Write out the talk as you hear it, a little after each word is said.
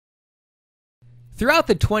Throughout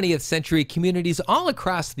the 20th century, communities all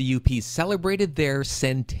across the UP celebrated their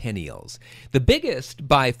centennials. The biggest,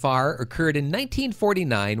 by far, occurred in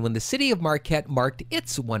 1949 when the city of Marquette marked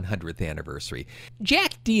its 100th anniversary.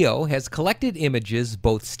 Jack Dio has collected images,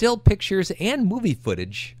 both still pictures and movie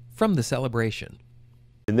footage, from the celebration.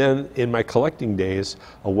 And then in my collecting days,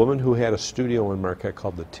 a woman who had a studio in Marquette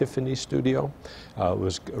called the Tiffany Studio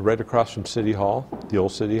was right across from City Hall, the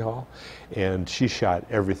old City Hall, and she shot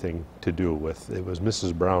everything to do with, it was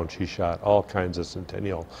Mrs. Brown. She shot all kinds of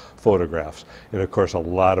centennial photographs, and of course a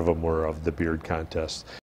lot of them were of the beard contest.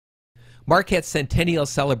 Marquette's centennial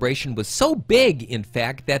celebration was so big, in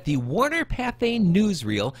fact, that the Warner Pathé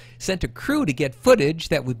newsreel sent a crew to get footage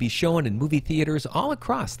that would be shown in movie theaters all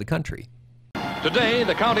across the country. Today,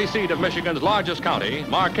 the county seat of Michigan's largest county,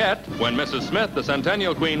 Marquette, when Mrs. Smith, the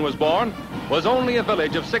Centennial Queen, was born, was only a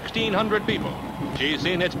village of 1,600 people. She's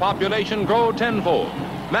seen its population grow tenfold,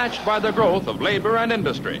 matched by the growth of labor and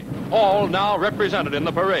industry, all now represented in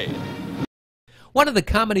the parade. One of the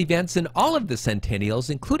common events in all of the centennials,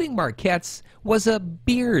 including Marquette's, was a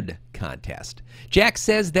beard contest. Jack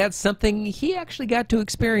says that's something he actually got to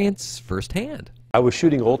experience firsthand. I was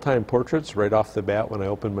shooting old-time portraits right off the bat when I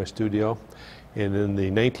opened my studio. And in the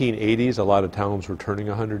 1980s, a lot of towns were turning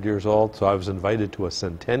 100 years old, so I was invited to a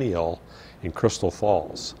centennial in Crystal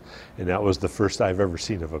Falls. And that was the first I've ever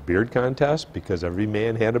seen of a beard contest, because every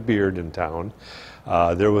man had a beard in town.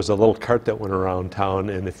 There was a little cart that went around town,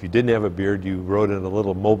 and if you didn't have a beard, you rode in a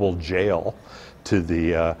little mobile jail to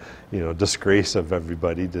the disgrace of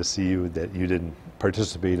everybody to see you that you didn't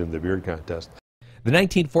participate in the beard contest. The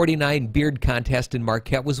 1949 beard contest in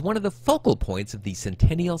Marquette was one of the focal points of the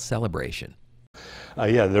centennial celebration.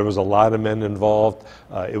 Yeah, there was a lot of men involved.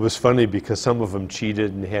 It was funny because some of them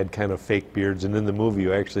cheated and had kind of fake beards, and in the movie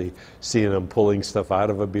you actually see them pulling stuff out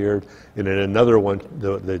of a beard, and in another one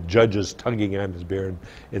the judge is tugging on his beard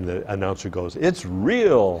and the announcer goes, "It's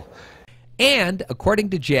real!" And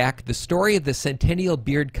according to Jack, the story of the Centennial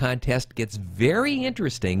Beard Contest gets very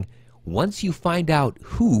interesting once you find out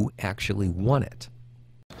who actually won it.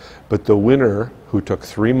 But the winner, who took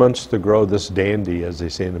 3 months to grow this dandy, as they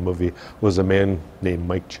say in the movie, was a man named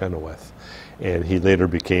Mike Chenoweth. And he later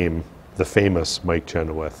became the famous Mike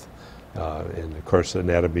Chenoweth. And of course,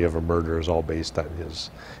 Anatomy of a Murder is all based on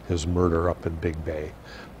his murder up in Big Bay.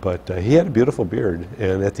 But he had a beautiful beard.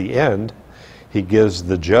 And at the end, he gives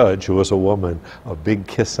the judge, who was a woman, a big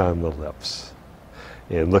kiss on the lips.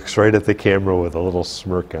 And looks right at the camera with a little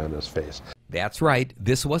smirk on his face. That's right.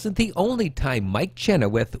 This wasn't the only time Mike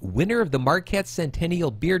Chenoweth, winner of the Marquette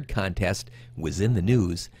Centennial Beard Contest, was in the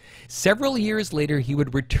news. Several years later, he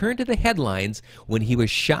would return to the headlines when he was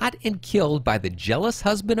shot and killed by the jealous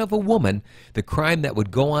husband of a woman, the crime that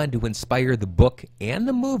would go on to inspire the book and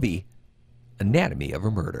the movie, Anatomy of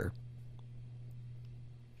a Murder.